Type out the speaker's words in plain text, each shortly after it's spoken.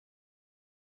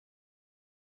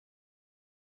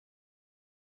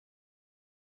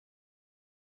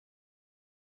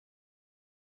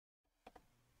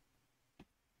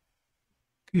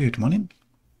Good morning.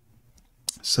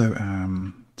 So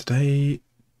today,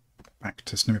 back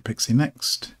to Snippet Pixie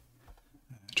next,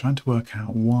 trying to work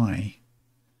out why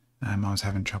I was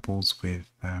having troubles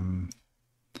with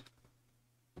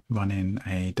running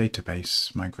a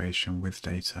database migration with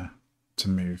data to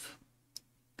move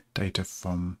data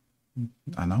from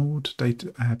an old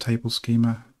data table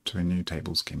schema to a new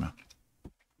table schema.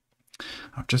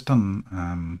 I've just done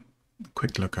a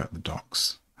quick look at the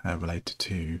docs related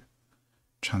to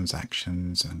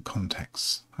transactions and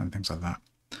contexts and things like that.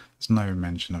 There's no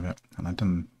mention of it, and I've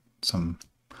done some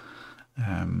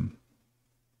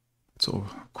sort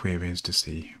of queries to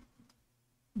see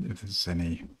if there's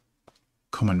any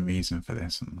common reason for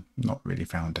this, and not really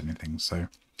found anything. So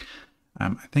I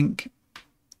think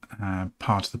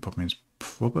part of the problem is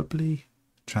probably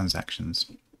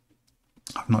transactions.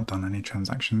 I've not done any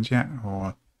transactions yet,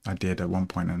 or I did at one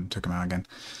point and took them out again.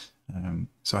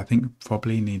 So I think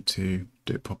probably need to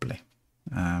do it properly.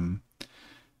 And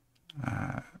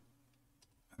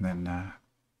then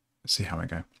see how I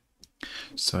go.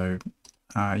 So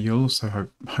you'll also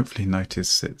hopefully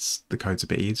notice the code's a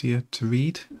bit easier to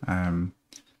read. I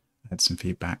had some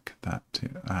feedback that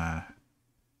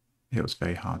it was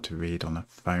very hard to read on a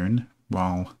phone,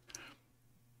 while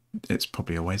it's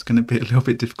probably always going to be a little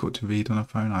bit difficult to read on a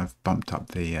phone. I've bumped up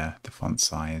the font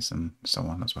size and so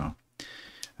on as well.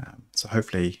 So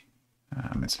hopefully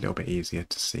it's a little bit easier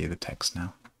to see the text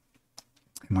now,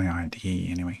 in my IDE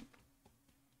anyway.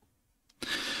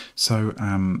 So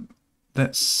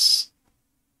let's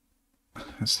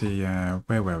see,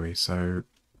 where were we? So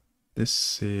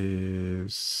this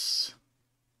is,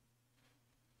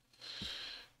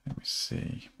 let me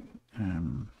see, I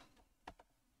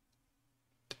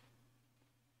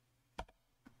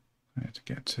had to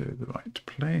get to the right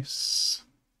place.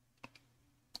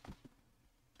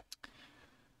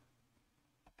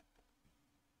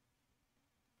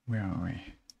 Where are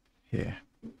we? Here.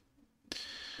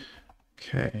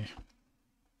 Okay.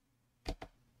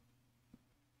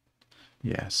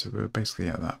 Yeah, so we're basically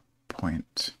at that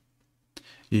point.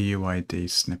 UUID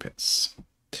snippets.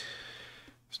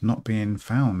 It's not being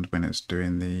found when it's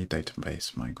doing the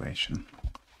database migration.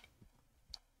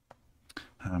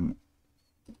 We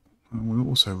were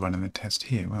also running the test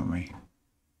here, weren't we?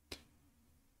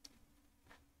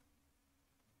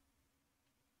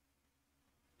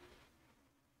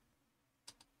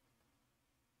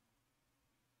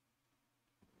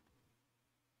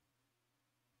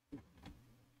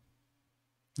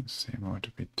 Let's see, what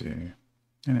did we do?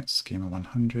 And it's schema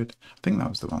 100. I think that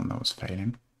was the one that was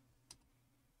failing.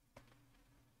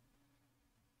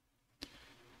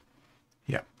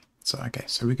 Yeah, so okay,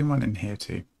 so we can run in here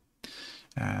too.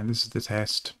 This is the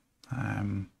test.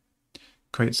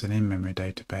 Creates an in-memory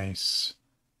database,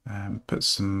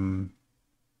 creates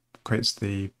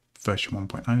the version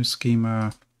 1.0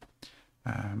 schema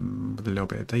with a little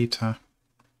bit of data,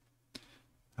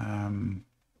 and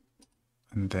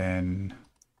then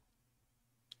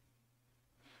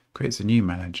creates a new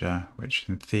manager, which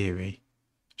in theory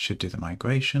should do the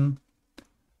migration,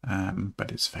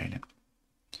 but it's failing.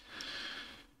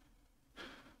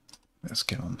 Let's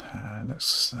get on.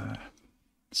 Let's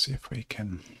see if we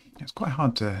can. It's quite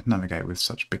hard to navigate with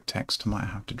such big text. I might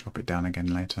have to drop it down again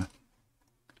later.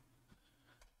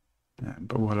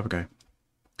 But we'll have a go.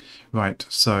 Right,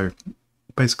 so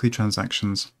basically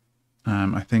transactions.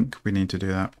 I think we need to do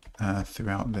that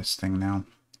throughout this thing now.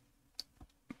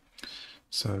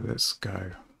 So let's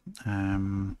go.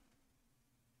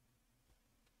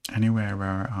 Anywhere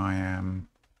where I am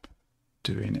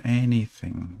doing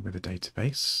anything with a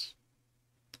database,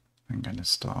 I'm going to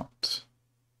start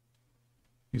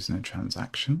using a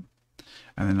transaction.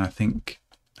 And then I think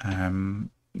in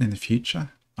the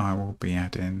future, I will be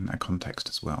adding a context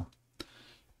as well.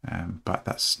 But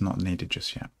that's not needed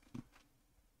just yet.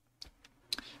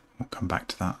 We'll come back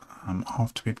to that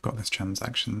after we've got this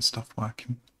transaction stuff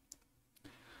working.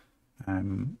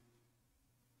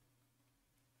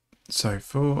 So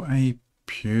for a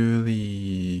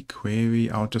purely query,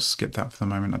 I'll just skip that for the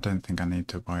moment. I don't think I need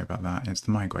to worry about that. It's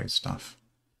the migrate stuff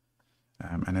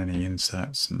and any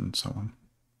inserts and so on.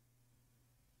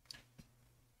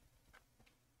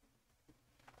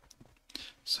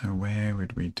 So where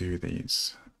would we do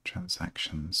these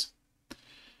transactions?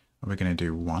 Are we going to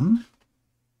do one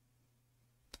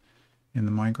in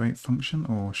the migrate function,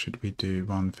 or should we do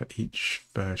one for each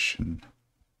version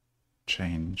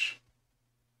change?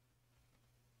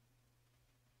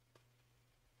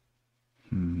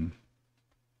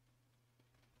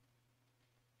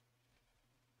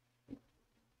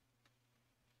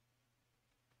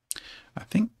 I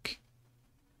think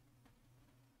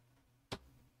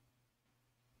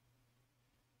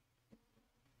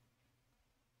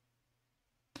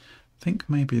think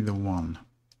maybe the 1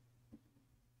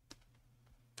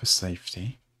 for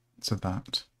safety, so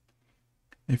that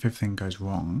if everything goes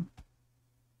wrong,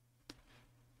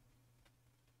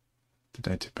 the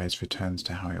database returns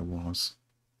to how it was.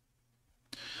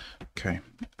 Okay,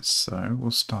 so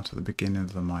we'll start at the beginning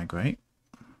of the migrate.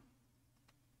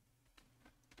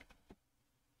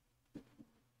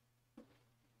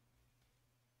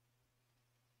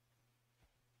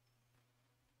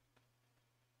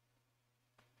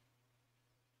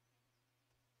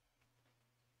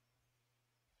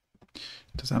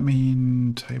 Does that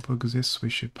mean table exists? We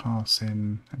should pass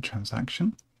in a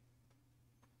transaction?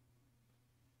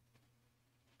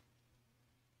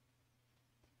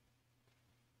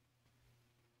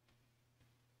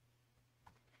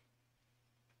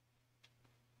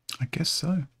 I guess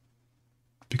so,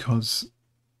 because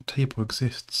table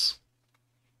exists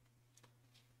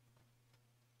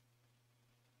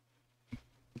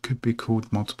could be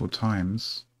called multiple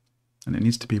times, and it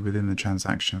needs to be within the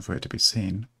transaction for it to be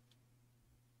seen.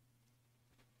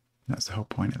 That's the whole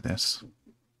point of this.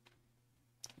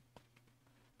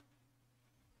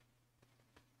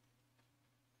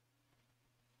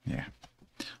 Yeah.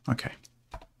 Okay.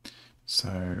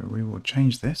 So we will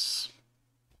change this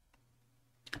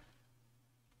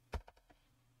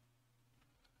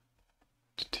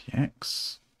to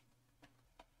tx.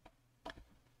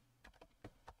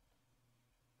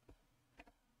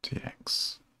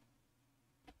 Tx.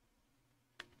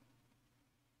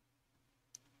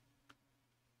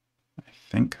 I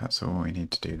think that's all we need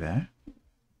to do there.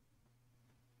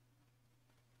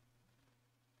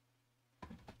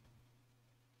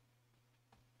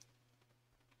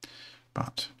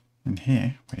 But in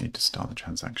here, we need to start the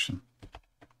transaction.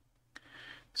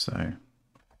 So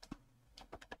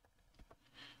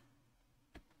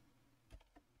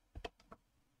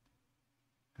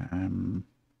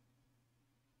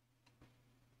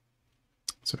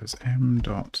it's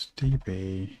m.db.begin.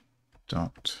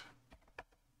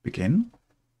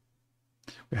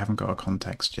 We haven't got a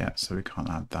context yet, so we can't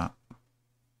add that.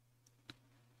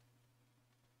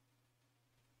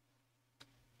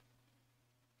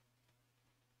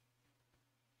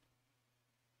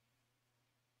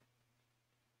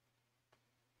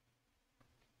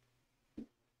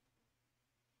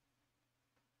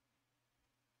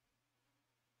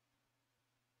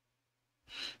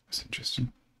 That's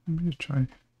interesting. Let me just try.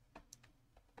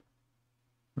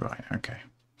 Right, okay.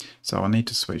 So I'll need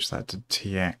to switch that to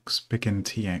tx, begin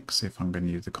tx, if I'm going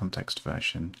to use the context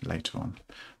version later on.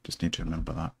 Just need to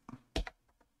remember that.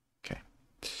 Okay.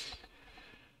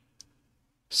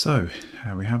 So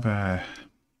we have a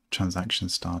transaction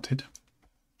started.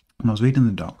 When I was reading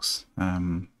the docs,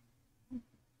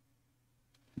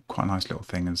 quite a nice little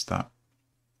thing is that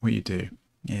what you do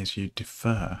is you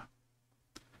defer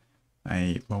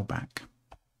a rollback.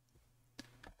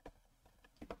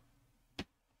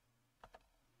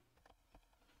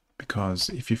 Because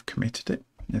if you've committed it,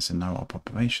 it's a no-op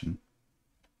operation.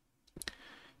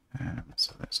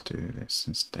 So let's do this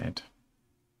instead.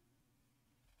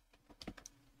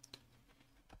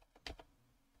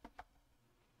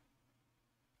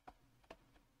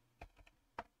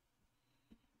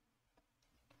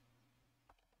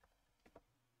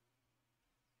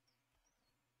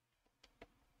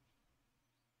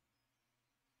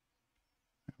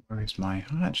 Where is my...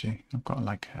 Oh, actually, I've got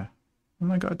like a... Have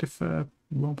I got a defer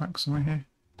rollback somewhere here?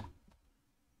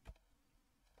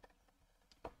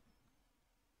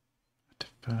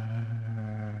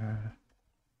 Defer...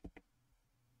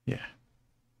 Yeah.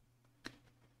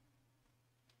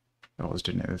 I was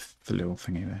doing it with the little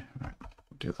thingy there. Right,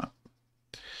 we'll do that.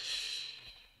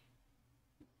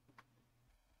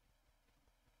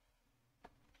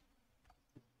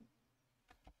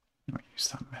 I'll use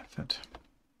that method.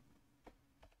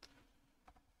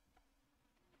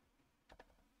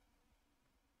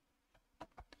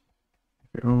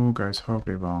 If it all goes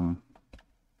horribly wrong,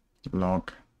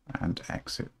 log and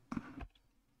exit.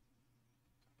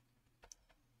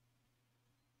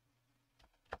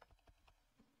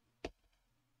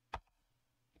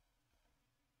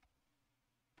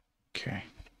 Okay.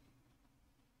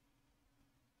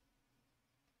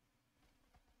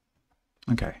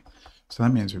 Okay, so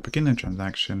that means we begin a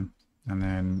transaction, and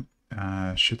then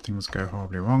should things go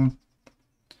horribly wrong,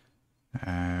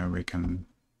 we can,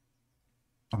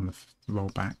 on the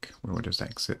rollback, we will just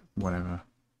exit whatever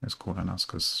is calling us,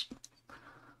 because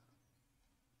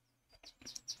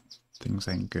things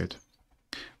ain't good.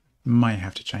 Might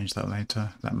have to change that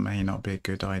later. That may not be a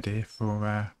good idea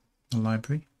for the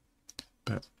library,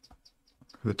 but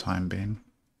for the time being,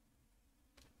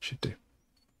 should do.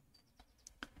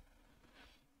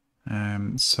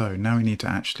 So now we need to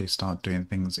actually start doing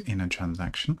things in a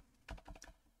transaction.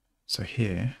 So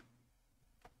here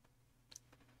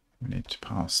we need to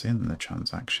pass in the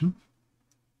transaction.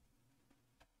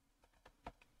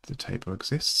 The table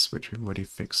exists, which we've already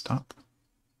fixed up.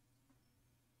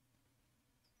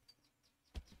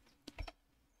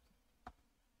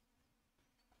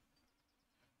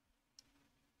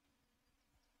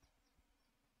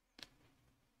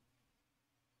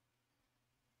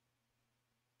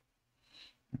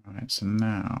 Right, so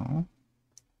now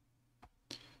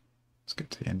let's get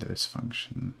to the end of this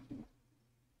function.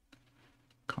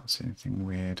 Can't see anything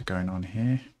weird going on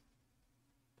here.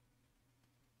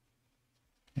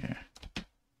 Yeah.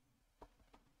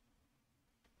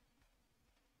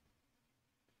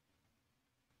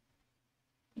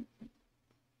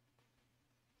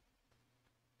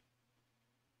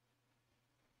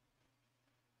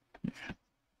 Yeah.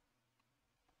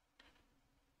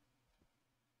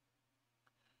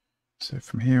 So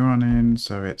from here on in,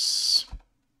 so it's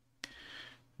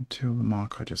until the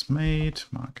mark I just made,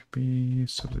 mark B,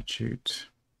 substitute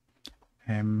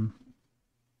M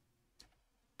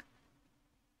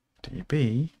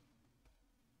dB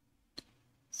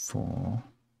for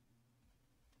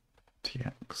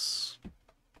TX.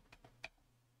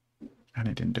 And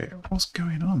it didn't do it. What's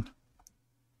going on?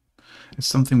 There's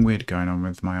something weird going on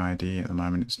with my IDE at the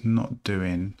moment. It's not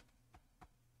doing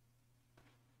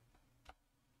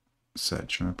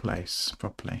search and replace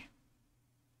properly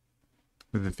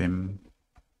with the Vim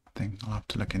thing. I'll have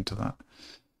to look into that.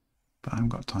 But I haven't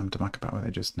got time to muck about with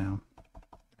it just now.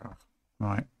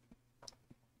 Right.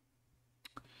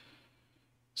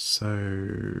 So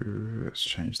let's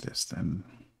change this then.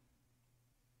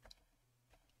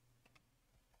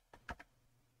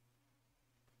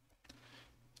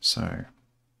 So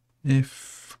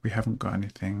if we haven't got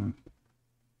anything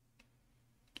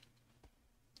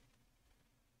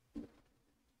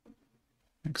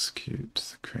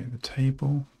execute, create the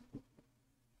table.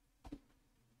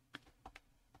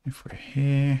 If we're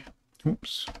here,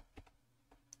 oops.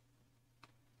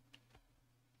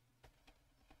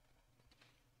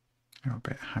 I'm a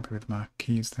bit happy with my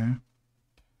keys there.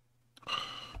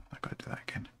 I've got to do that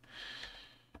again.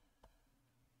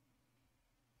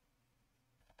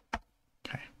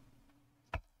 Okay.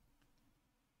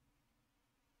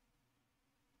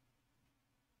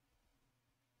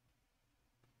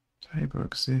 Table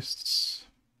exists.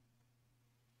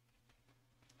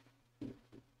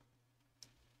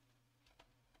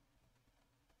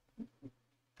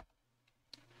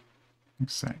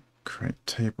 Exec create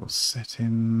table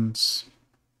settings.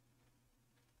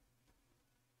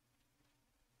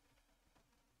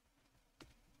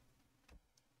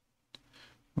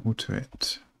 Alter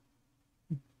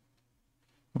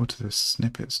the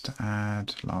snippets to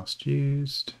add last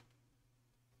used.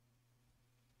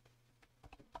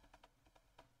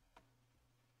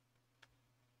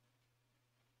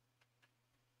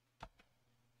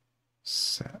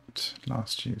 Set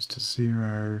last used to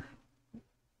 0.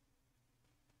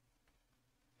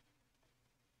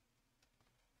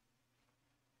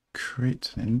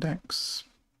 Create an index.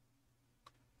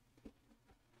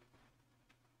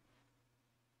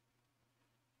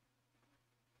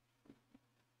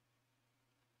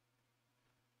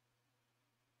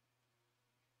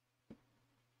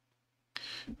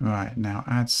 Right, now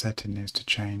add setting needs to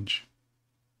change.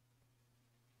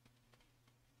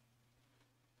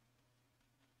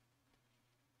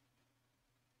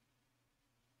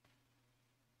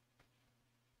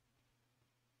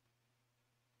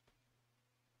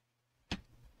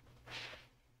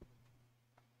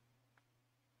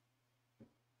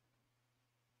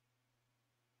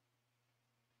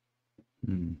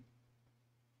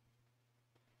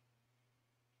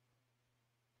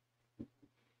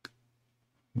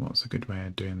 What's a good way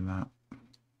of doing that?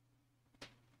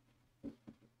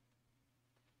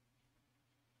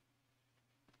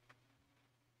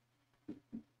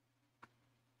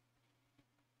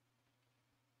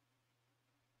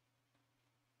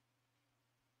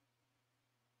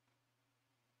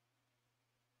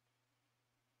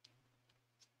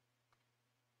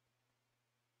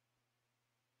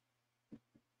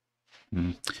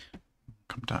 Come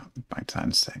back to that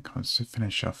in a sec. I'll just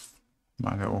finish off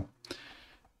my little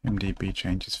MDB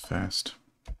changes first.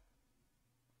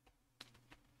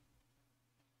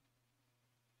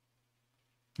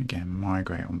 Again,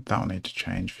 migrate on that'll need to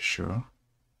change for sure.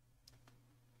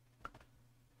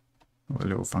 All the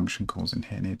little function calls in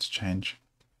here need to change.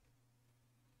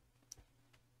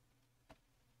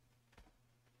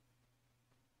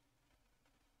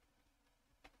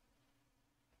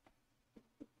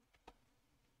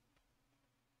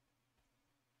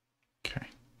 Okay.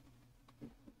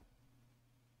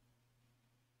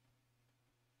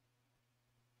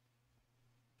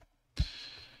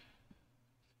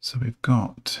 So we've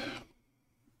got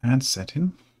add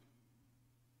setting.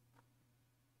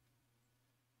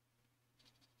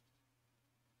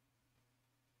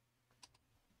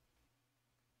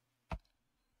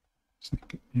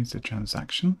 Use the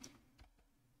transaction.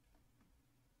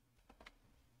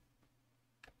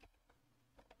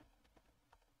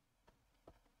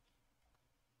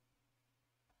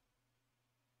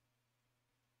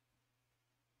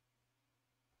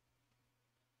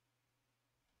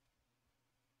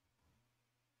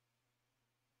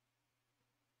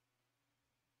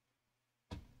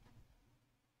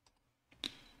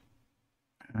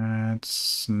 Add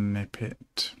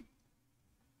snippet.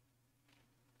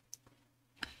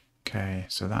 Okay,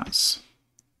 so that's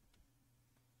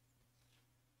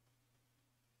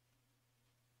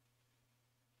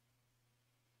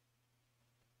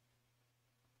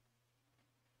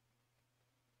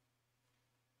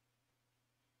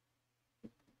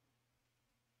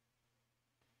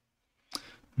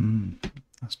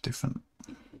that's different.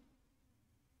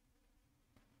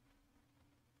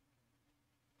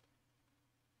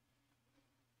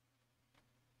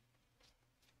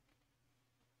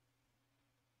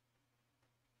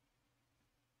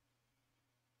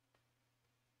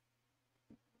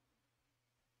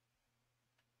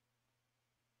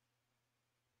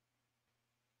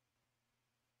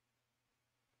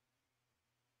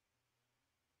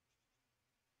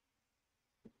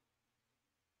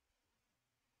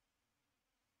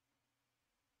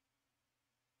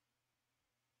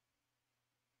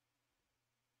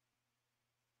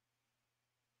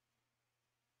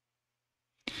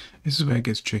 This is where it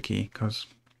gets tricky because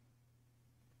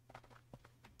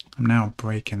I'm now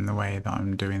breaking the way that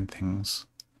I'm doing things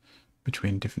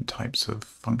between different types of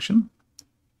function.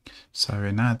 So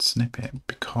in add snippet,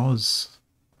 because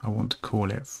I want to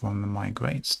call it from the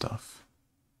migrate stuff,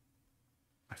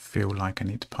 I feel like I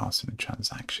need to pass in a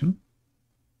transaction.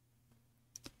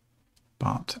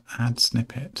 But add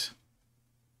snippet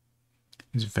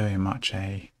is very much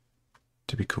a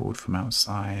to be called from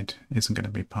outside, isn't going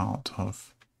to be part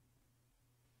of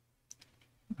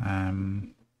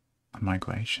a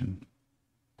migration.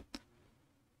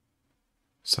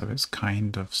 So it's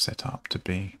kind of set up to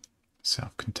be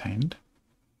self-contained.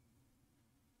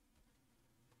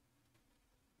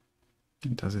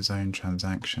 It does its own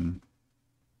transaction.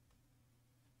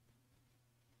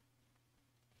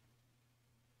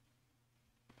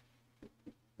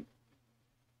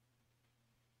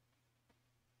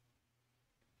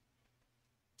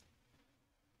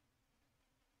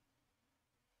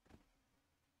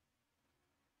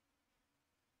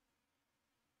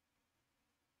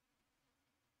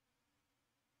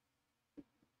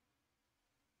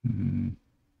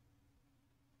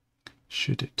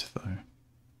 Should it though?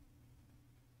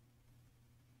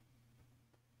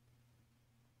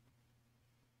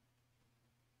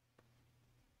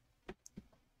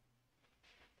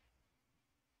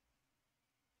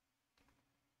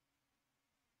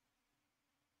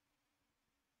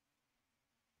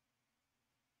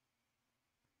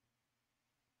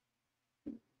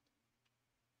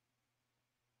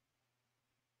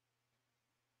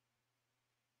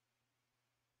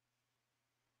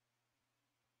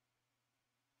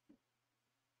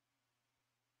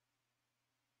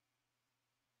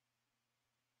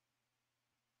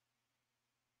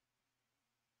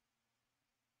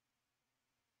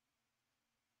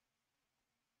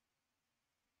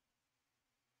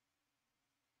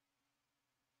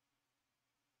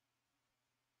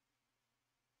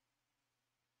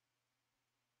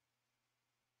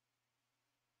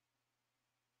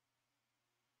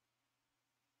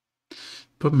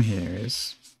 Problem here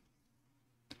is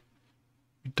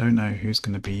we don't know who's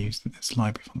going to be using this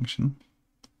library function.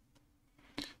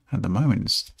 At the moment,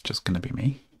 it's just going to be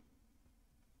me.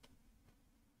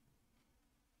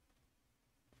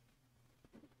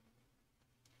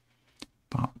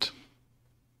 But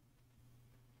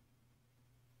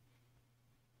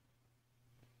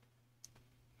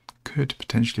could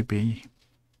potentially be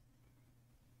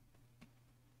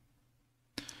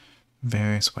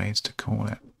various ways to call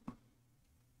it.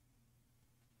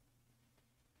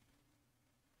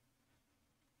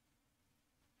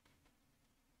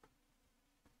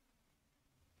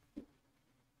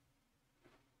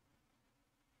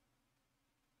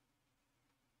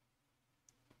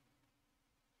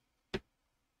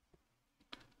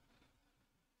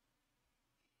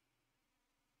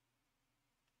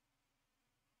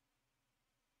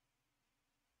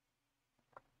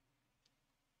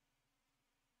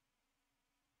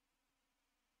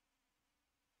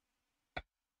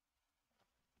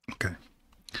 Okay,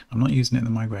 I'm not using it in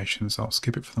the migration, so I'll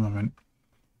skip it for the moment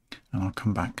and I'll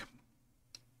come back.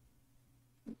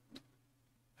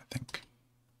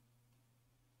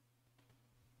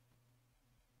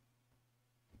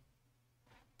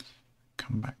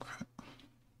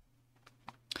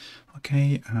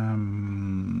 Okay,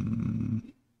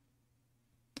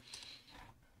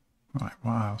 right,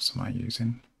 what else am I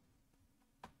using?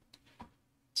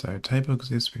 So table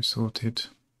exists, we've sorted.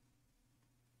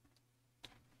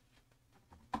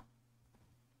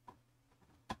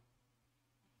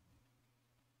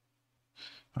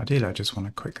 Ideally, I just want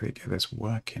to quickly get this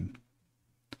working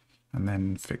and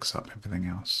then fix up everything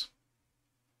else.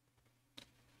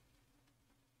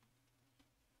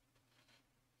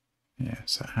 Yeah,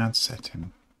 so add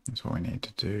setting is what we need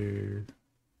to do.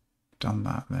 Done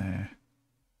that there.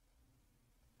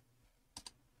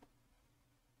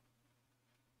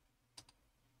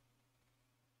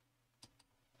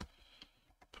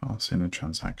 Pass in a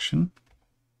transaction.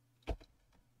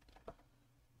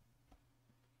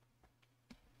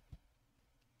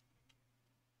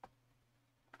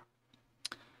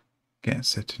 Get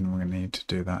setting, we're going to need to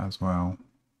do that as well.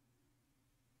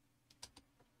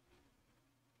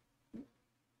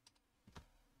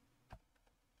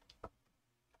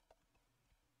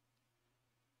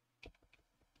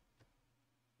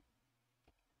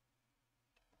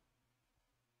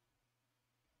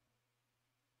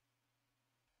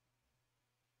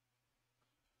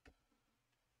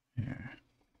 Yeah.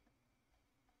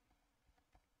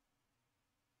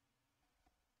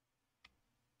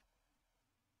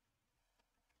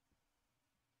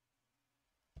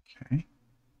 Okay.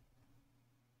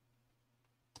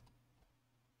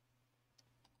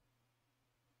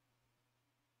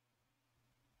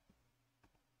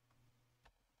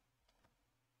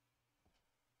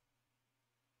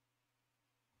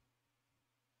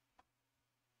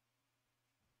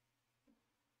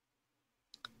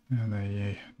 Now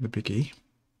the biggie.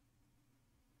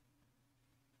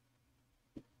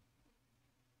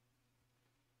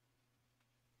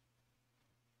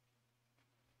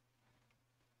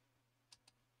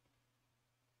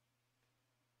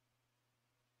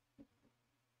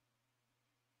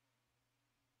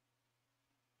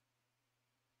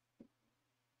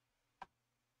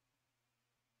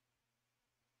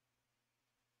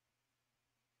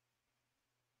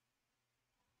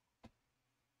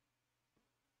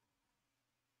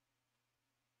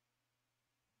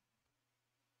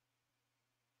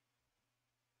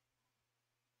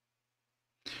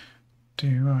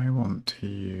 Do I want to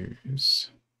use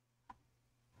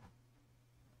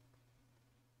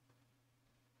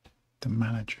the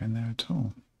manager in there at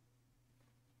all?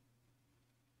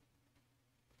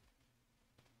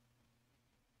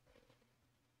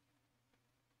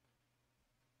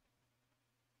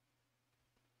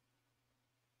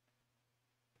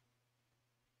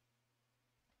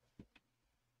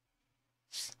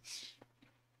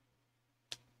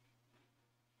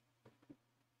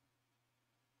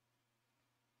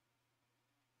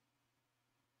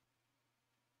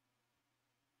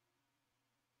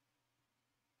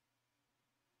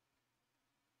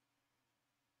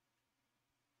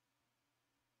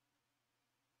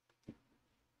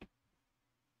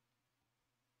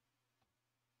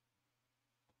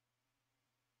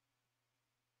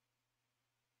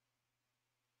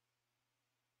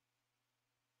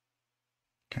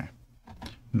 Okay.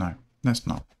 No, let's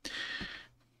not.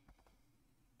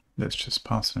 Let's just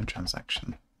pass in a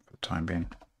transaction for the time being.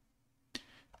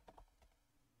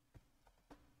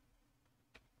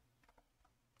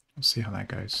 We'll see how that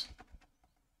goes.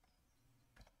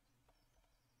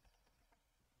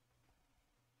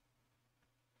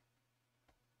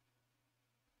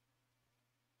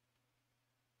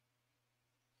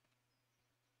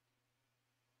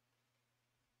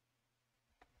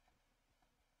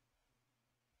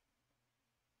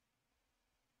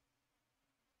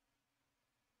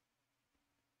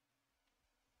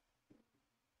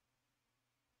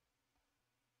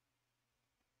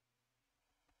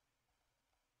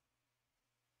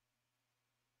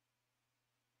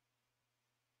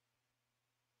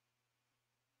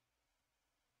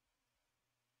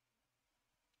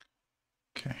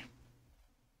 Okay.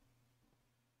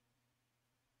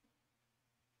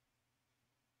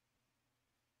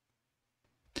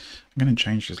 I'm going to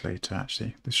change this later,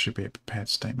 actually. This should be a prepared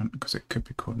statement because it could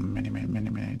be called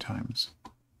many times.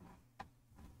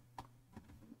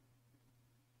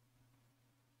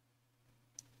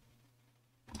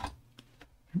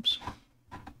 Oops.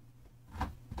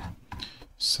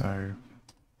 So,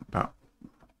 but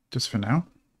just for now,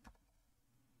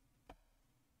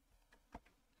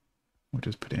 we'll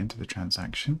just put it into the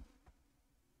transaction.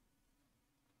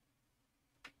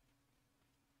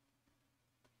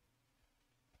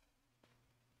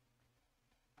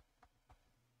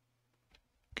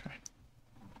 Okay.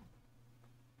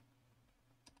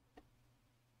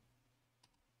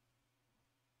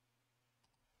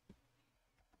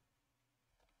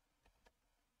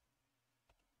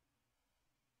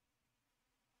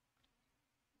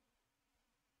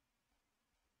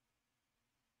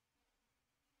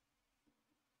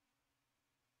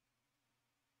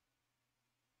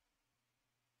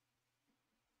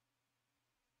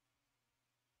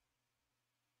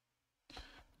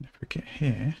 If we get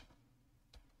here,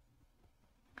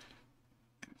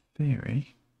 in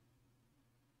theory,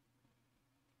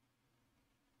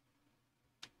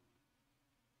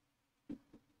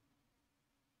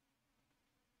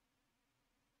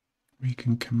 we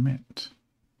can commit.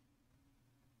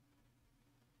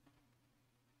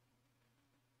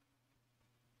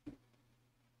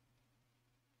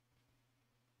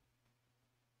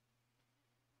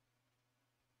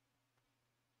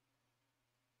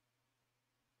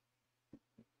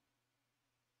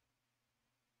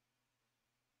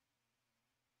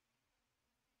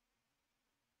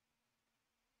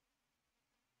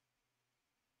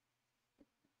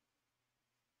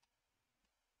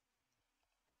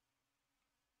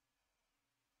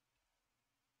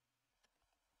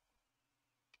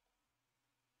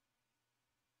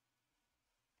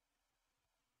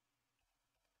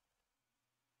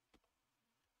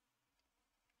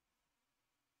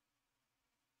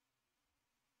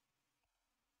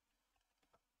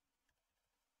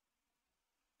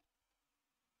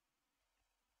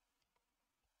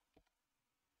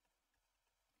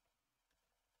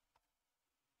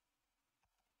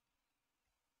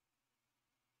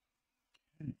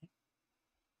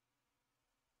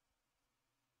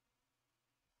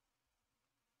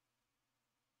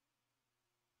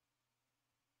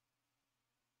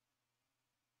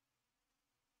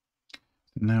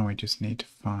 Now we just need to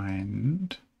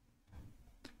find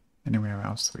anywhere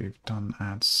else that we've done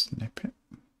add snippet.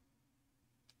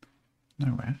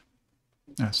 Nowhere.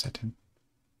 Setting.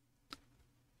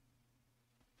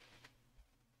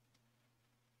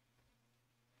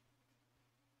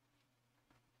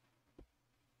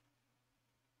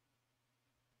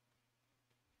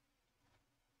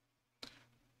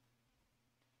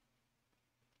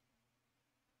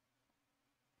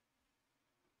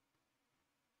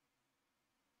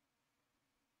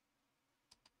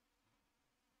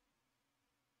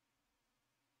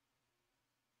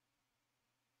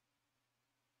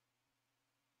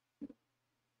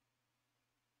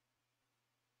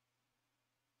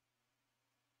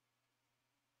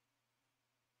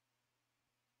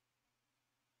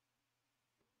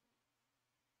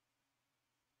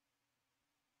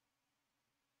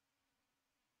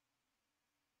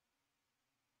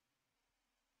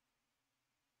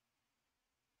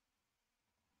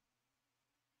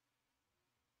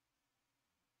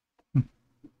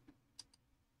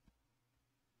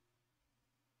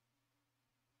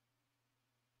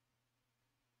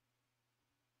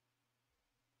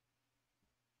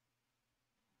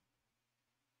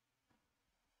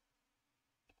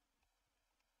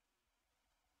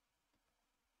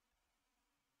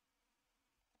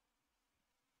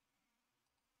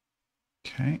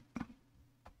 Okay.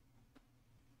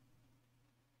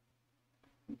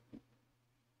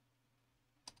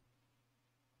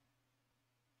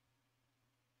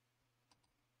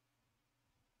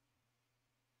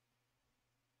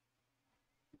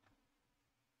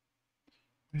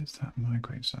 Where's that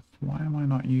migrate stuff? Why am I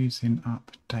not using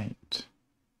update?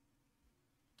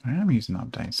 I am using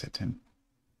update setting.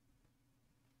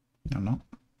 No, I'm not.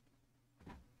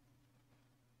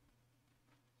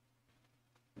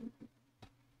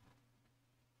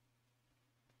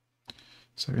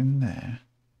 So in there,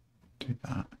 do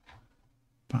that,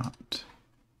 but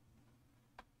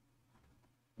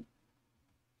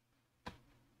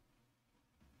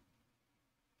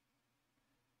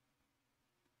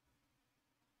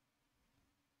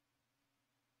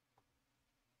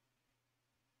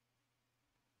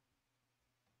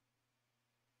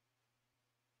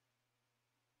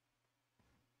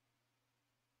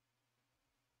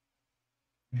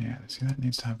yeah, see, that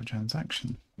needs to have a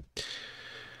transaction.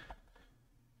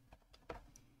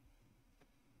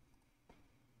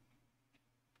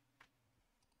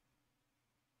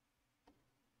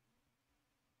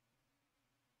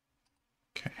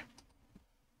 Okay.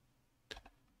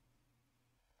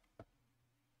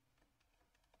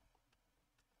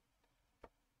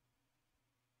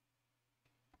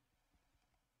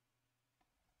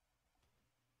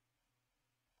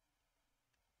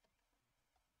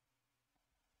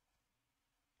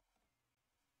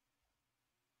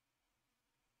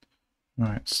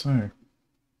 Right, so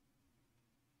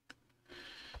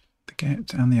the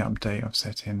get and the update of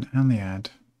setting and the add,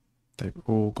 they've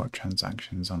all got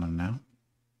transactions on them now.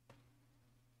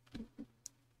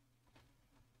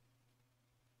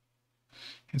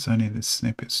 It's only the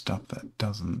snippet stuff that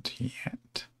doesn't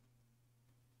yet.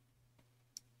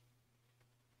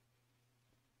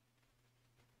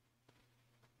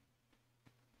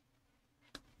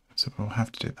 So we'll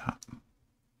have to do that.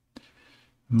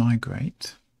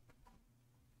 Migrate.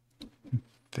 In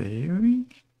theory,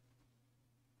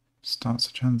 starts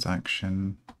a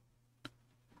transaction,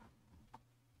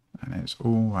 and it's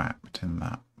all wrapped in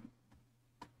that.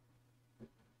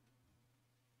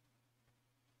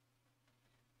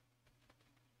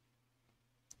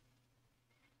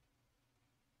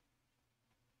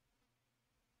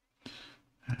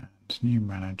 And new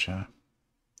manager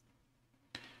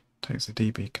takes a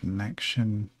DB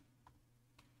connection,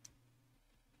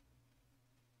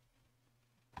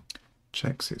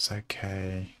 checks it's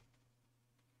okay.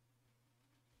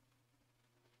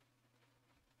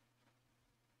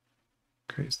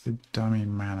 Creates the dummy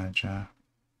manager.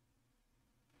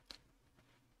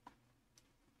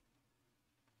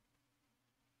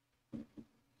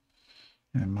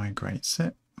 And migrates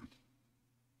it.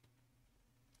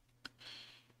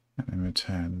 And then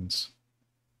returns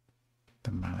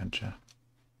the manager.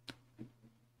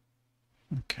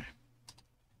 Okay.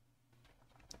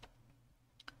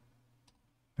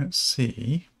 Let's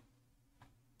see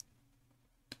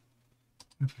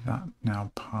if that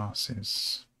now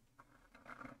passes.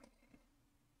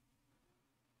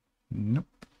 Nope.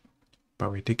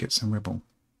 But we did get some ribble.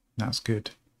 That's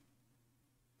good.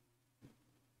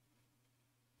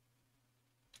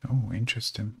 Oh,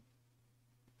 interesting.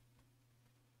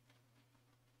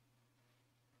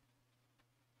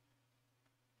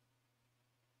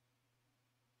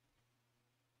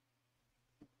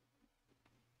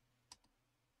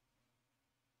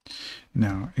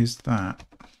 Now, is that...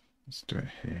 Let's do it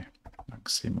here. I can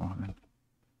see more then.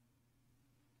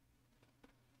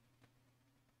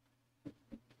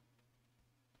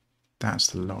 That's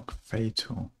the log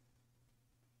fatal.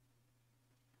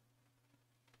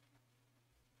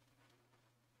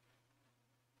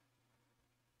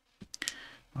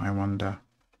 I wonder.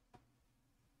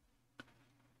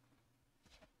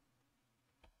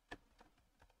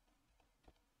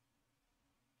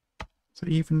 So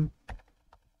even...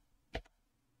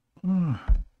 Oh,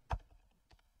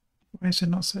 why is it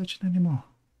not searching anymore?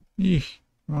 Eesh,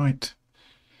 right.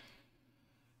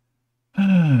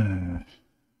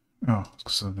 Oh, it's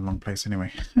because I'm in the wrong place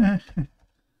anyway.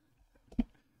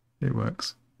 It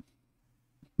works.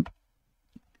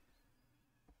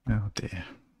 Oh dear.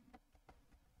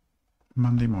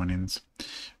 Monday mornings.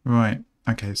 Right,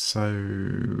 okay, so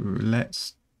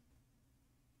let's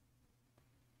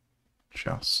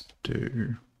just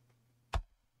do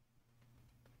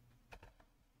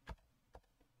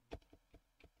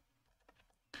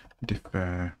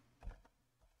defer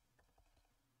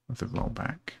of the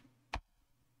rollback.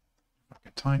 I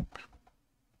can type.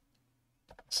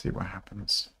 See what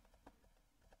happens.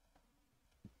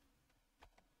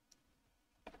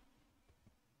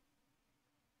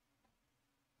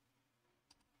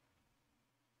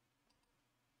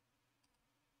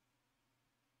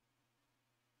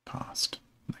 Passed.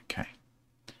 Okay.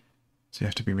 So you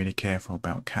have to be really careful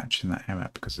about catching that error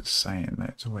because it's saying that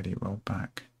it's already rolled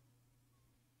back.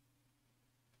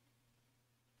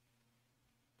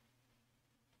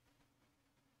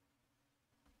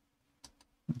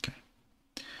 Okay.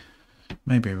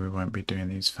 Maybe we won't be doing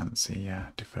these fancy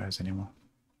defers anymore.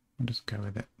 We'll just go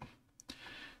with it.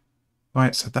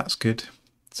 Right, so that's good.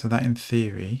 So that in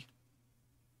theory,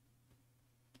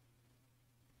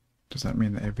 does that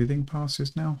mean that everything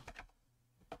passes now?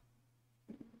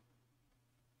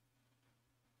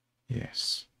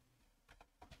 Yes.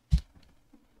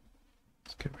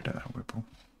 Let's get rid of that wibble.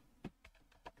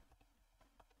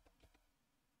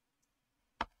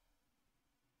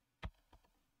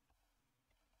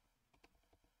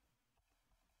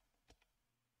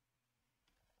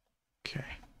 Okay.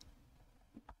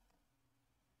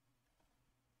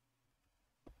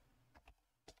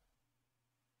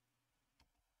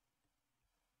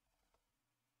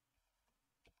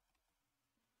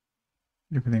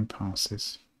 Everything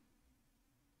passes.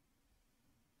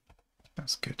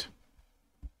 That's good.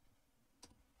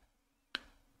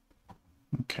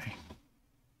 Okay.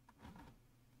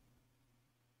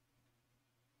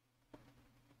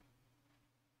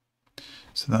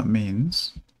 So that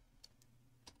means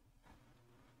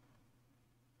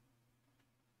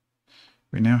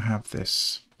we now have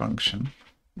this function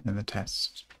in the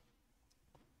test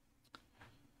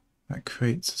that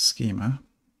creates a schema,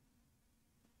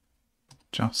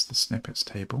 just the snippets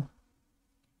table.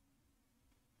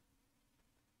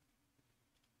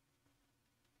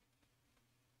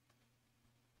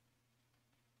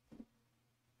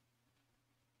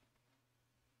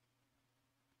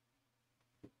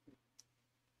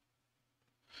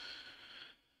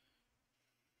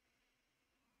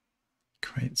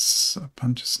 Creates a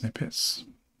bunch of snippets,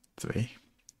 3.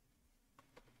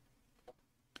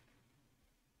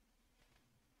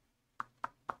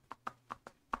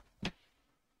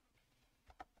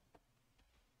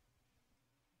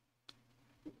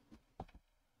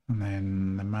 And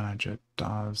then the manager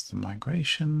does the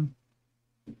migration.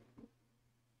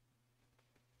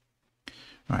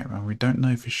 Right, well, we don't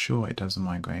know for sure it does the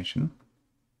migration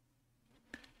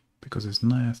because there's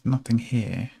nothing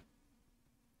here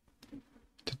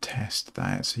to test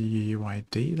that it's a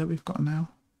UUID that we've got now.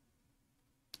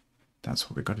 That's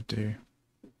what we've got to do.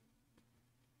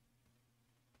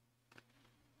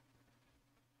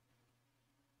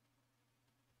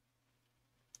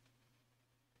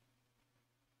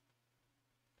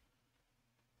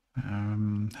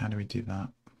 How do we do that?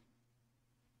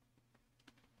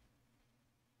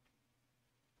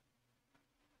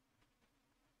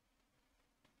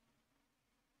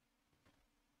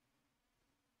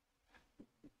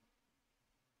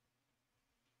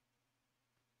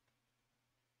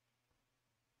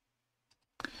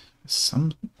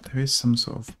 There is some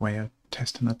sort of way of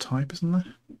testing a type, isn't there?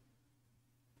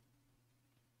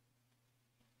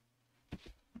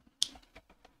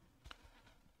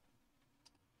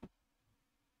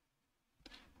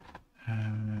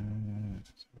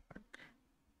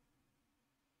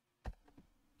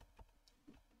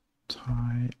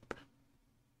 Type.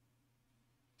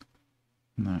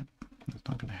 No, that's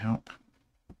not going to help.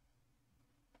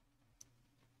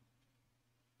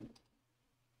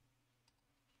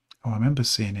 Oh, I remember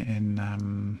seeing it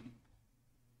in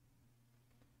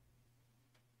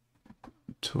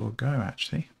Tour Go,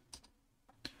 actually.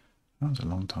 That was a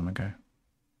long time ago.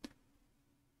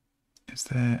 Is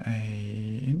there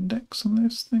a index on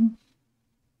this thing?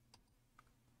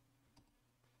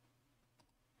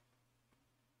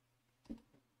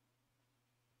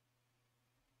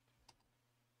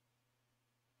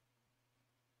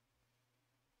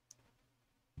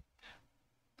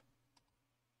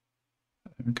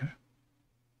 There we go.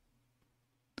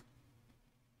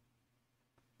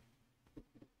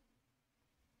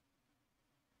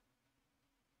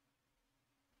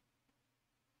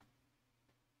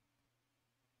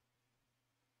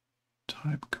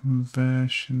 Type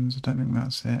conversions. I don't think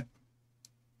that's it.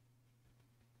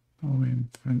 Or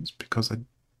inference, because I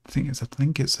think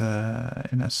it's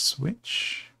in a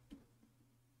switch.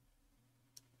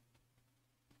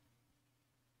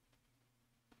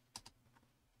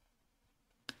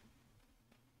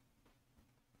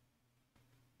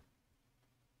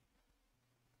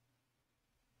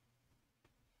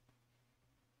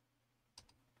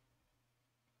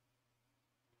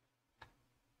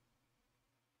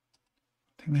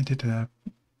 I think they did a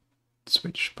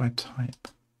switch by type.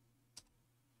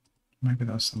 Maybe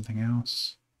that was something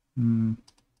else. I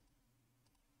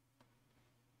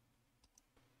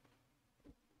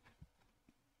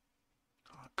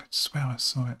could swear I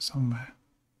saw it somewhere.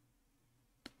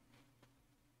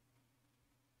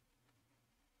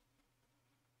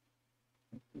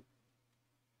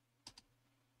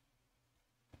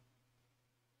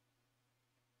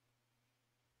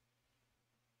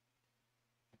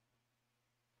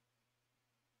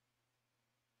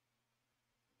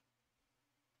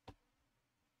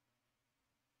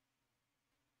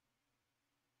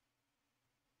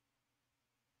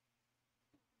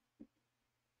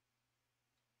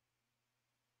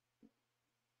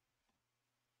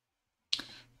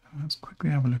 Let's quickly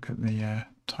have a look at the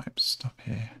type stuff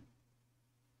here.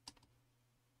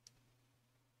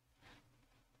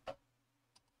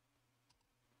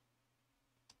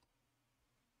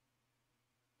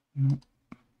 Nope.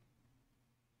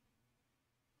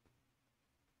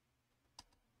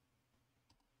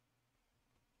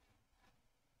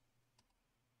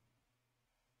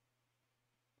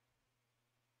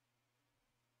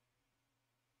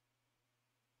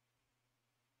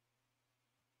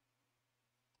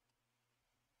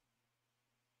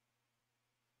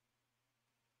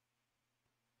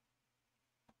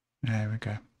 There we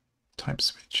go. Type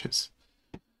switches.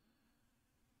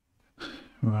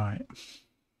 Right.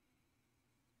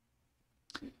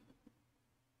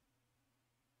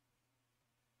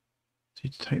 So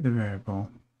you take the variable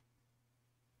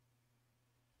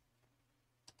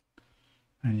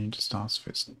and you just ask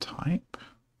for its type.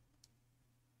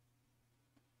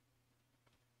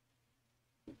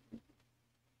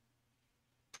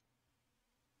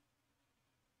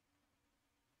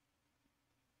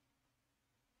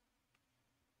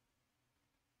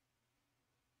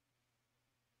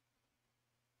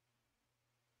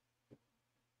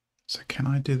 So can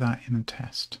I do that in a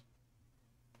test?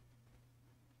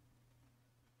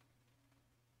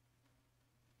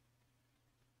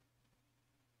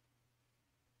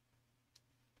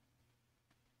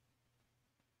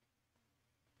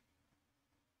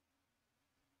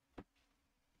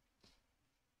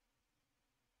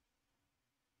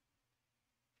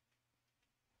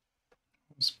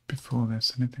 Was before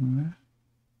there's anything there?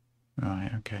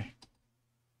 Right, okay.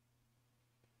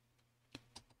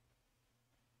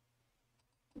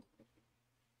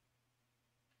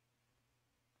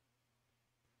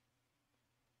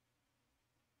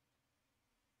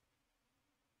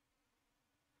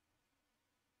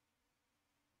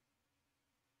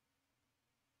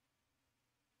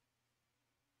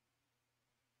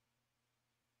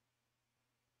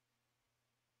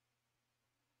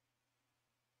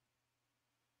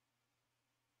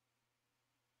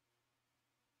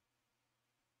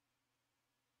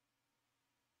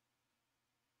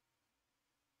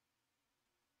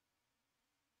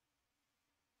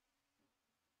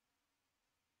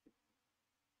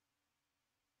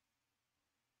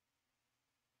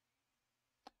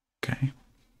 Okay.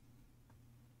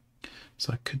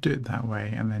 So I could do it that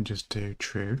way and then just do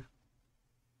true.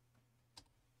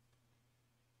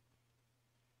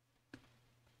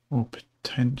 Or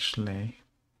potentially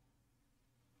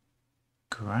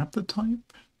grab the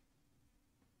type.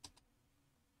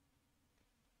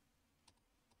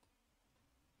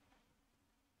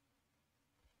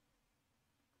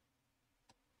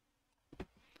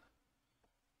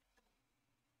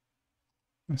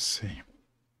 Let's see.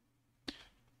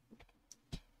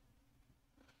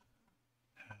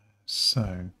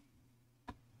 So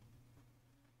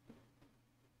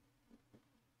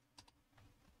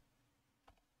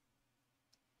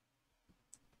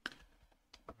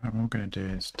what we're going to do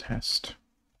is test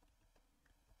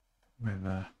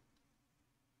whether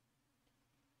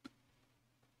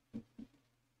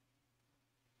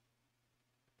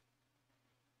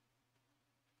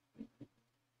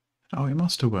oh, it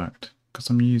must have worked because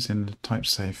I'm using the type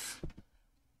safe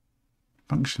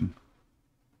function.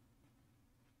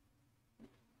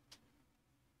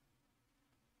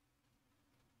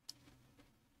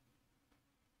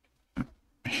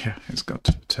 Yeah, it's got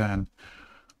to return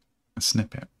a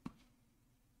snippet.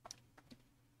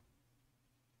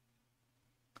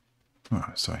 Oh,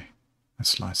 sorry, a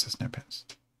slice of snippets.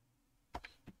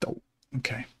 Oh,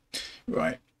 okay,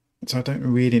 right. So I don't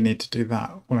really need to do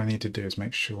that. All I need to do is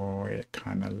make sure it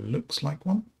kind of looks like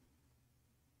one.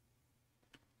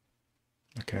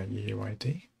 Like a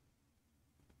UID.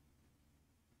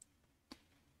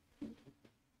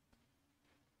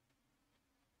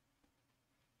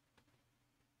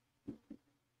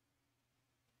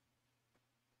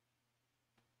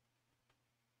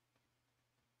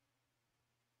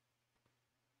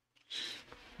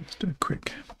 Let's do a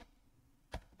quick.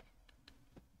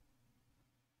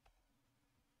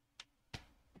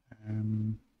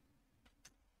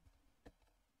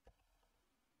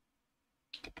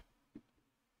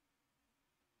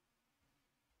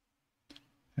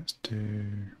 Let's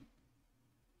do.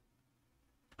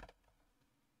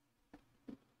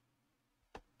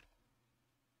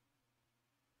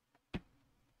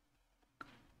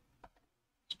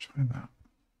 Let's try that.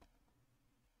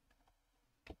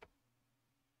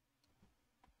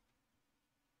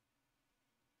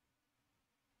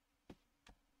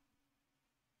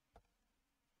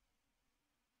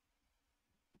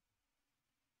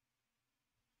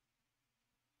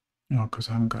 Oh, because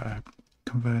I haven't got a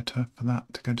converter for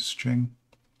that to go to string.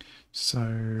 So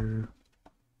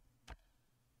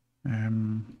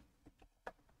let's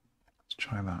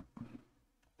try that.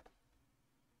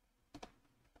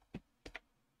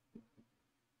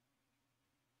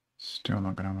 Still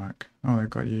not going to work. Oh, they've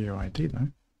got UUID though.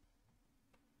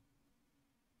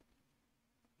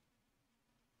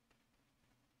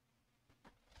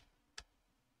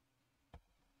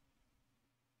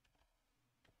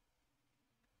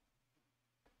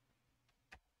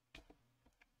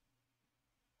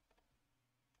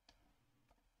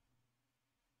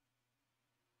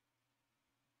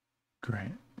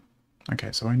 Great.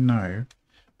 Okay, so I know,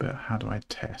 but how do I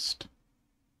test?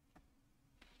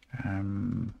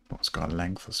 What's got a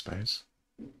length, I suppose.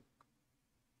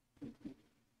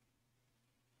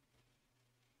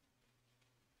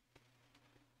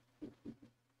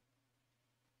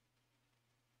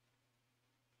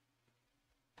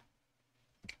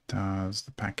 Does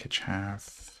the package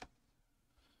have?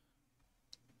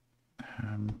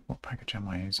 What package am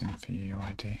I using for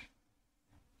UID?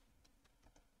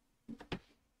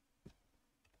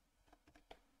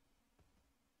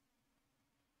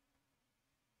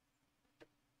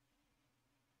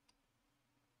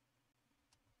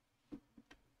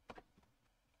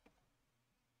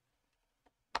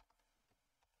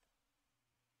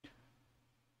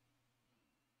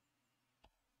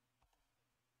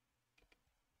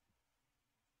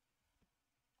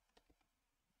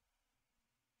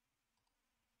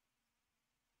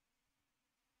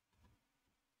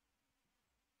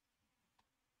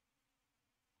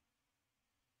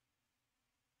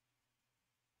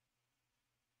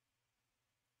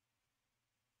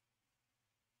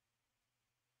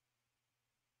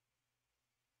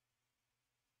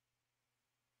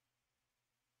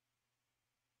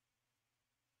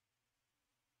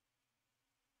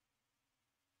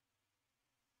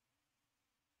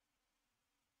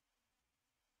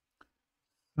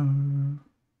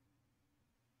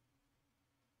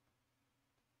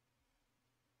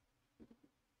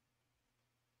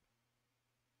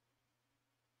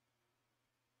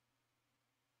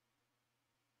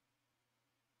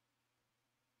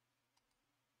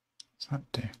 what's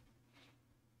that do?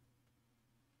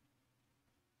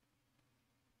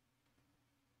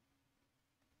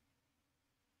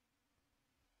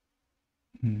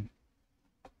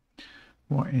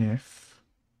 What if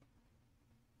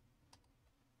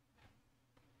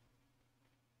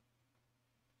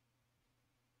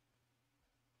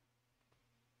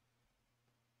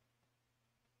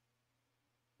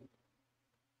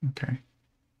okay.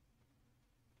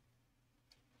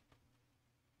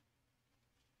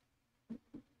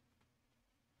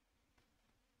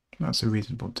 That's a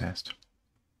reasonable test.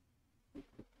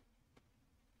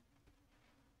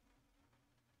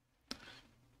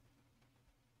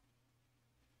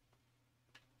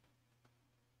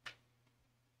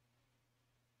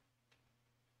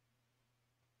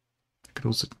 I could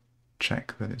also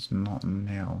check that it's not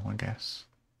nil, I guess.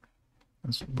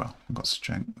 As well, I've got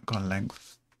strength, got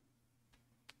length.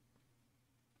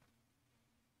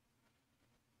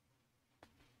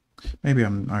 Maybe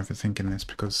I'm overthinking this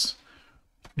because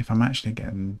if I'm actually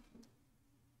getting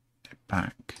it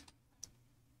back,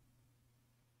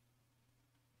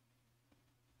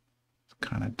 it's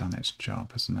kind of done its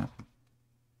job, hasn't it?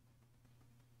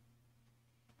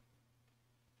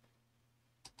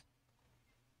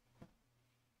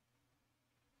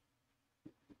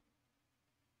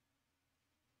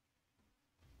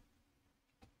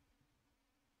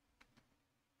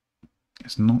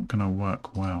 It's not going to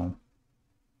work well.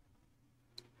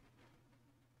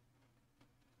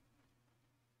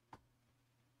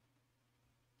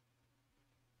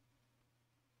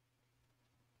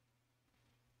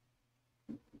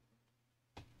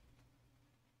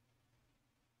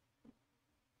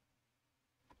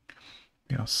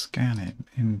 I'll scan it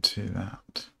into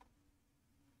that.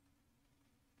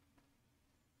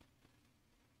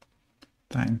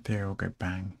 That in theory will go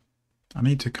bang. I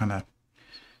need to kind of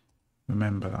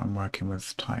remember that I'm working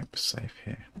with type safe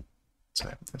here.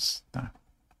 So this, no,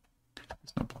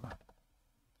 let's not bother.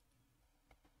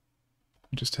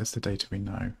 We'll just test the data we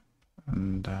know,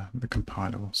 and the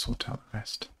compiler will sort out the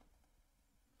rest.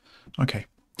 Okay,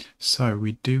 so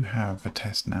we do have a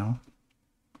test now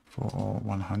for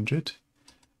 100,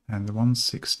 and the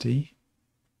 160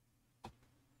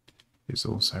 is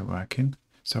also working.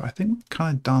 So I think we're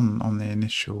kind of done on the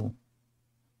initial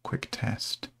quick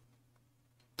test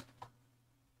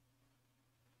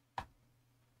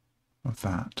of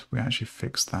that. We actually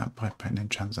fixed that by putting in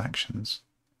transactions,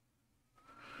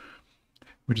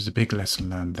 which is a big lesson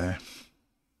learned there.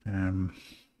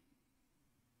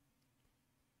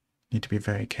 Need to be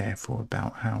very careful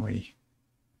about how we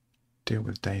deal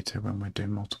with data when we're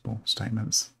doing multiple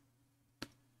statements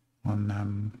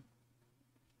on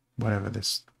whatever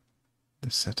this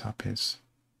setup is.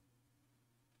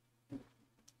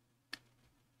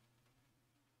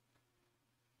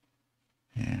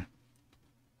 Yeah.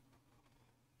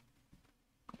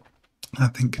 I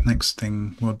think next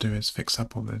thing we'll do is fix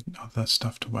up all the other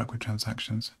stuff to work with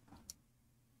transactions.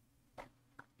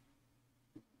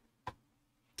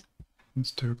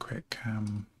 Let's do a quick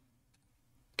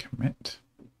commit.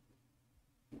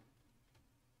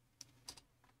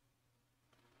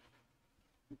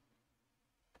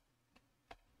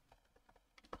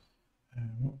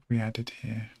 What have we added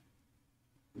here?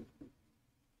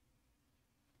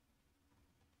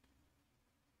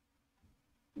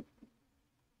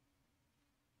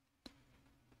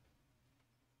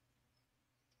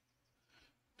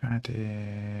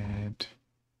 Added,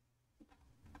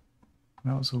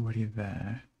 that was already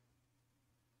there.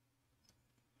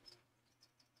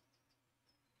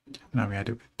 No, we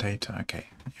added with data. Okay,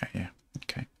 yeah,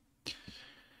 okay.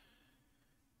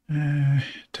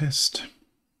 Test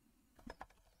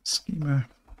schema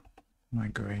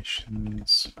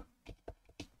migrations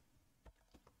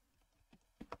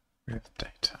with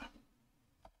data.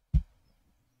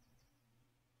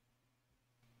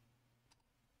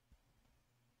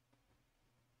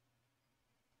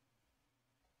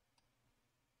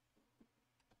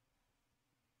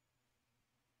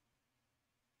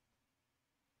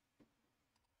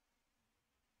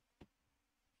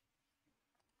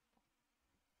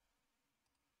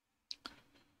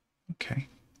 Okay,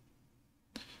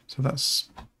 so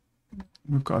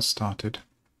we've got us started.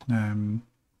 We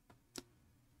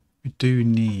do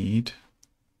need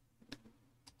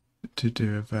to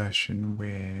do a version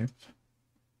with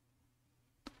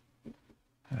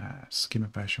schema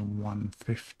version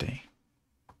 150.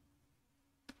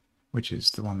 which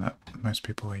is the one that most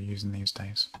people are using these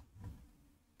days.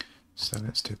 So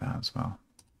let's do that as well.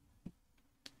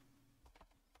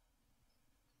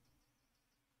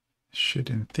 Should,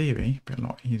 in theory, be a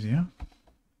lot easier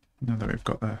now that we've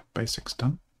got the basics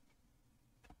done.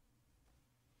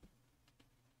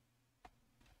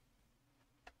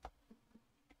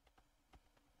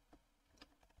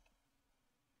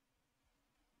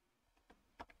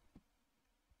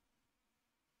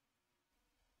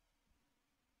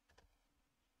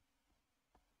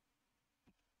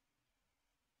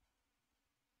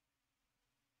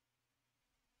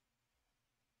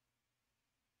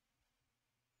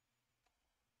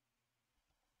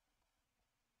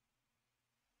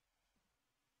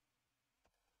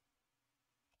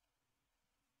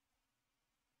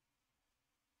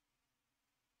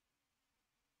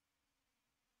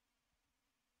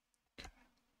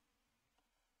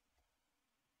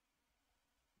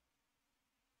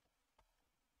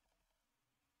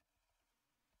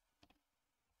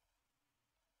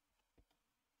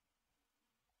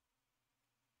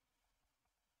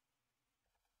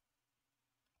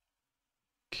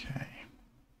 Okay.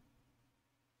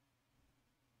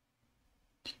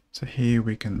 So here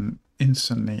we can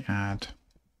instantly add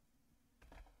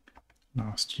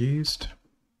last used.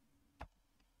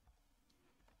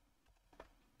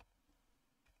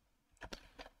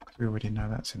 We already know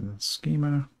that's in the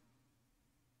schema.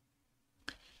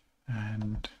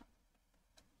 And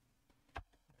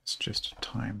it's just a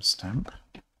timestamp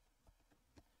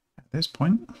at this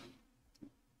point.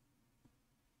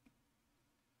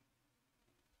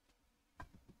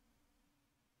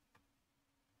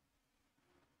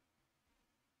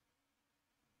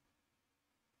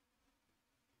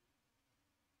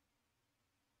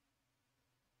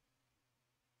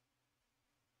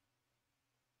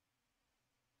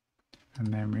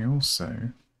 And then we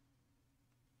also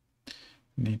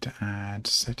need to add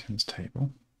settings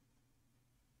table.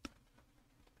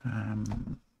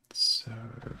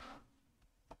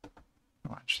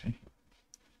 Actually,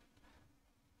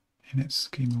 in its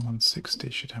schema 160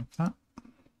 should have that.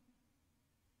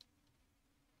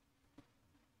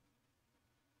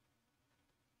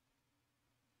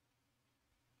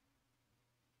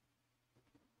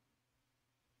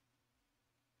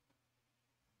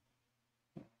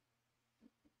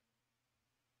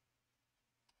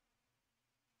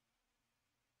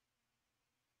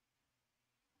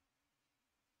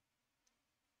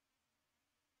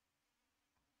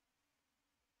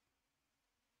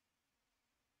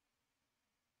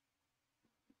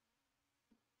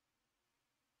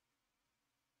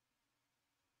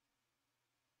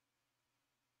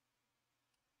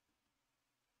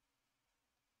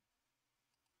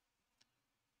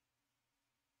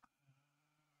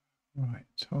 Right,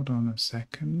 hold on a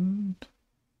second.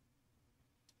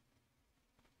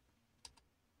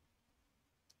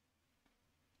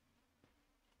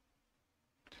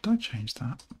 Did I change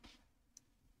that?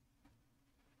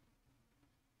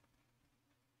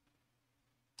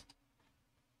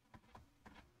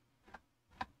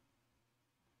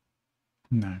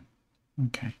 No.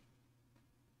 Okay.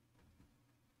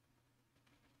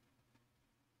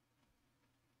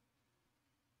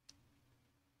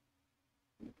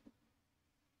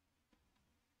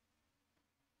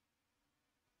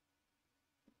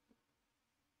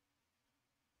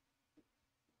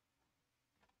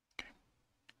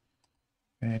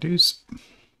 There it is.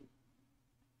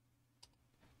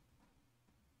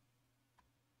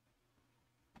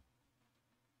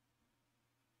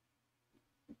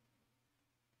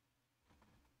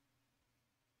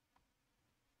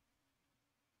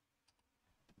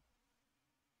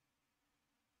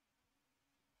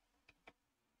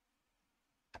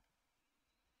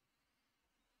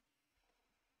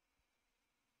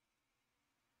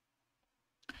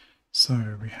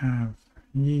 So we have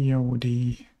ye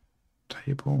olde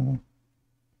table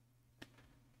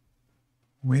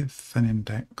with an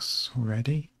index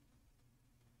already.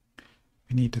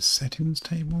 We need a settings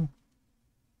table.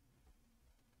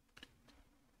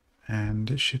 And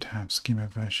it should have schema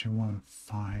version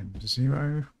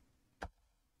 150.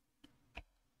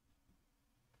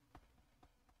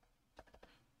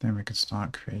 Then we can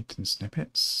start creating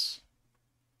snippets.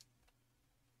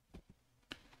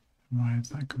 Why is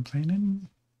that complaining?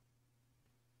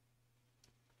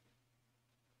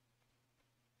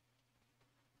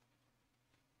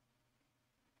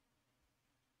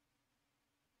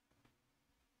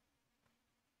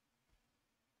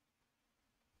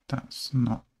 That's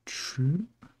not true.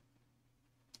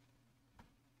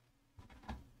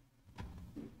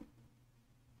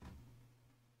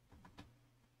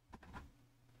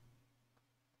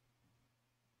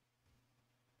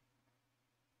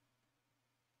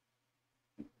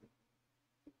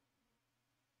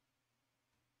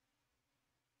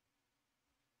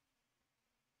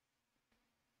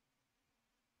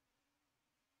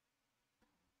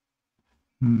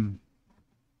 Hmm.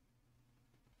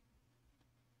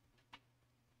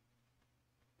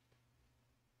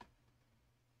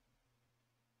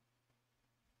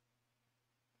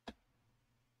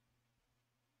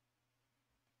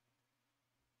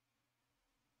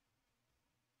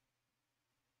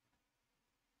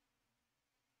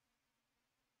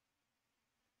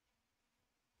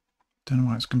 Don't know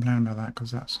why it's complaining about that,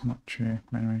 because that's not true.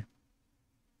 Anyway,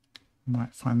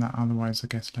 might find that otherwise, I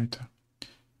guess, later.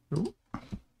 Ooh.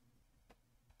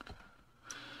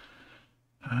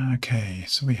 Okay,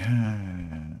 so we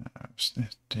have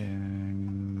snipped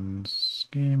in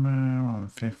schema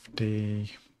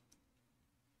 150.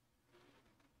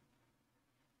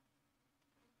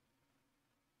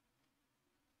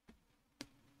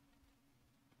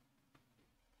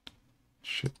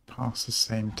 Should pass the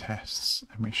same tests,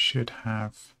 and we should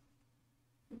have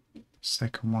the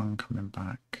second one coming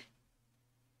back.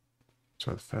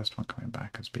 So the first one coming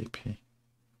back as BP.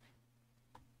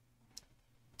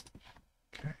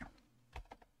 Okay.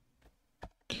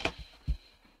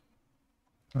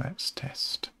 Let's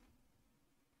test.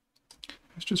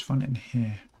 Let's just run it in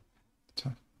here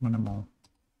to run them all.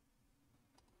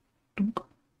 Dunk.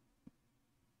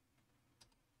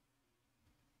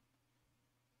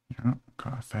 Oh,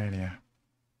 got a failure.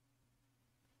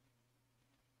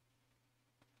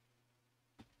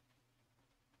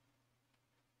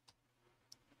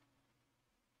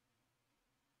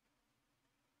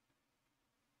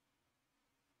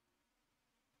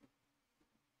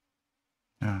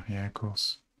 Ah, yeah, of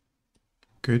course.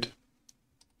 Good.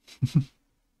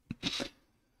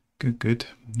 Good, good.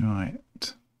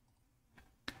 Right.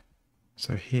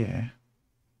 So here,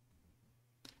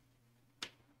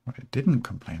 what it didn't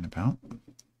complain about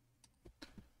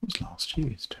was last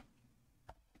used,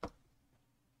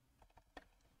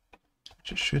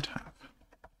 which it should have.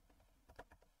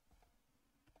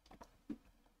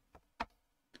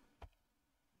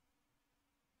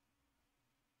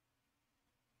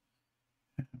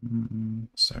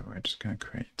 So we're just going to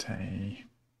create a...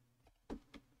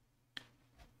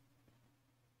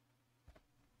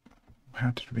 How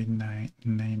did we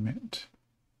name it?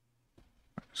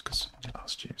 Just because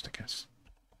last used, I guess.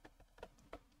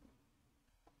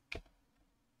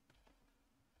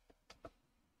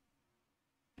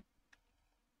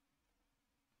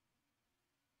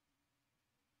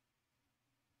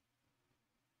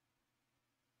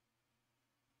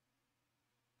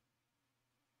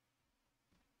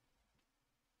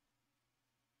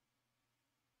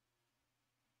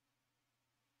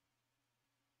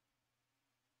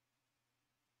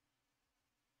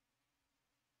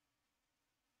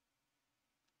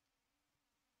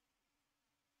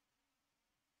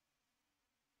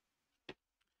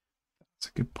 That's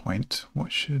a good point.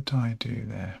 What should I do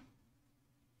there?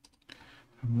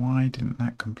 And why didn't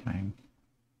that complain?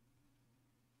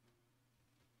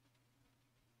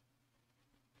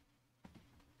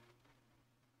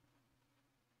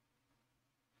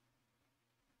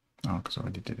 Oh, because I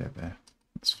already did it there.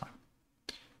 That's fine.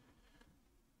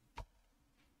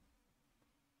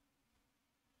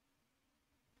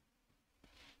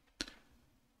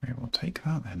 We will take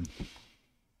that then.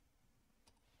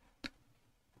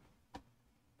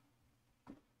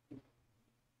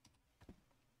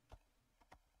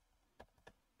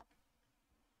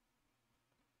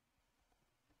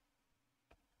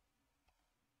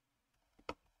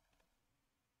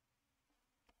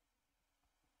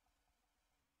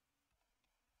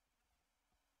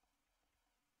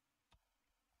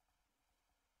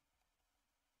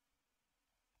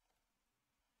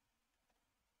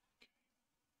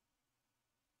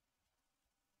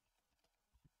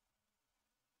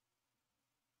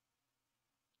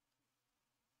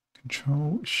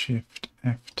 Control Shift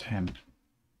F10.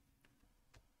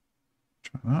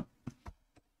 Try that.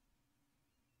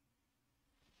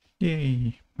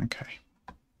 Yay. Okay.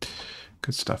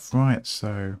 Good stuff. Right,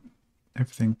 so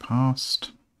everything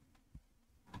passed.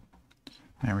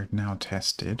 And we've now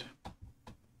tested.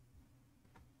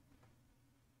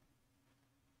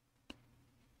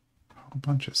 A whole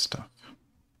bunch of stuff.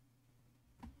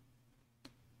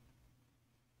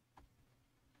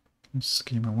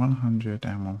 Schema 100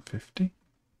 and 150.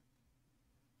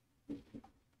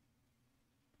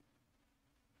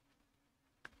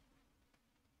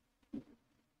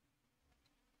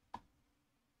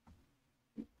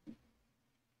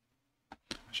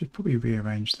 I should probably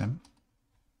rearrange them.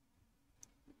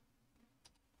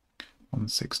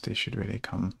 160 should really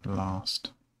come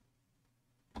last.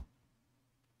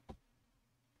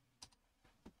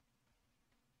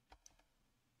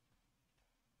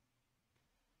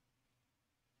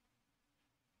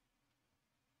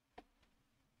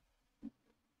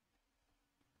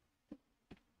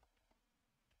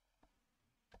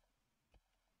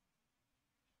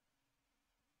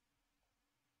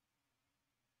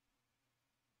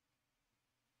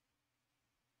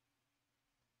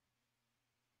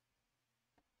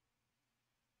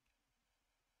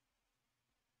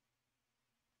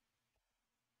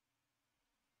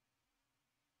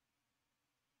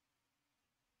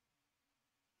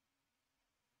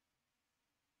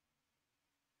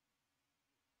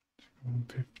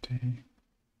 150,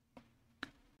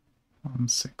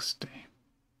 160.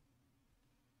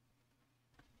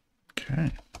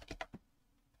 Okay.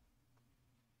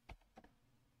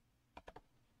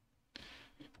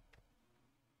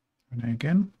 And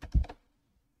again.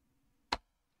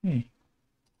 Hey.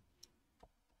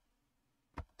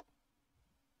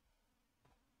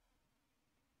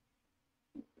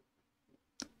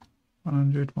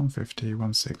 100, 150,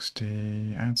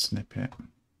 160, add snippet.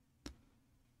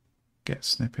 Get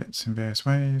snippets in various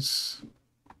ways.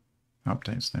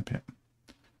 Update snippet.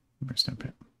 Remove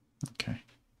snippet. Okay.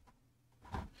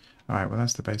 Alright, well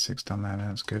that's the basics done there,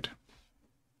 that's good.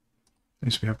 At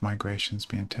least we have migrations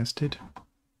being tested.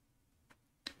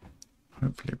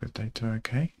 Hopefully with data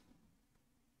okay.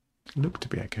 Look to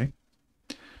be okay.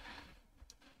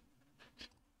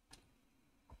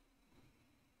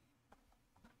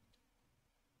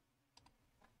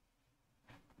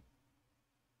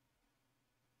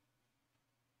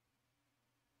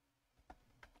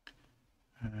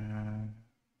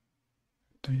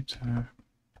 Data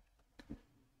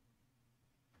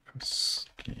for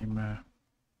schema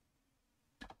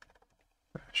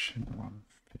version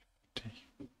 150.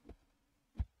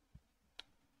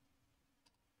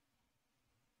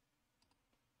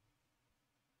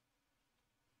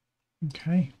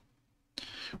 Okay,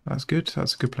 well, that's good.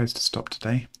 That's a good place to stop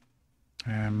today.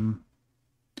 Need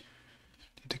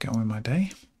to get on with my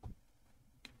day.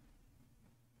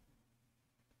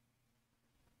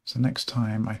 So next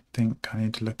time I think I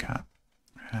need to look at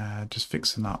just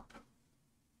fixing up.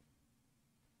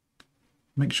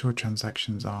 Make sure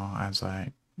transactions are as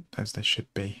they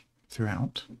should be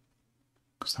throughout,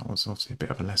 because that was obviously a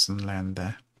bit of a lesson learned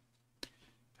there.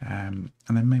 And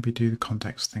then maybe do the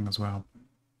context thing as well,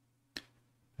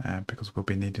 because we'll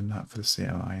be needing that for the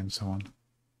CLI and so on.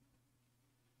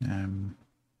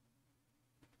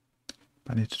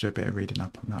 But I need to do a bit of reading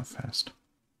up on that first.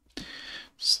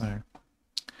 So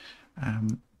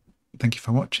thank you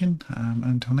for watching, and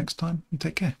until next time, you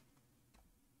take care.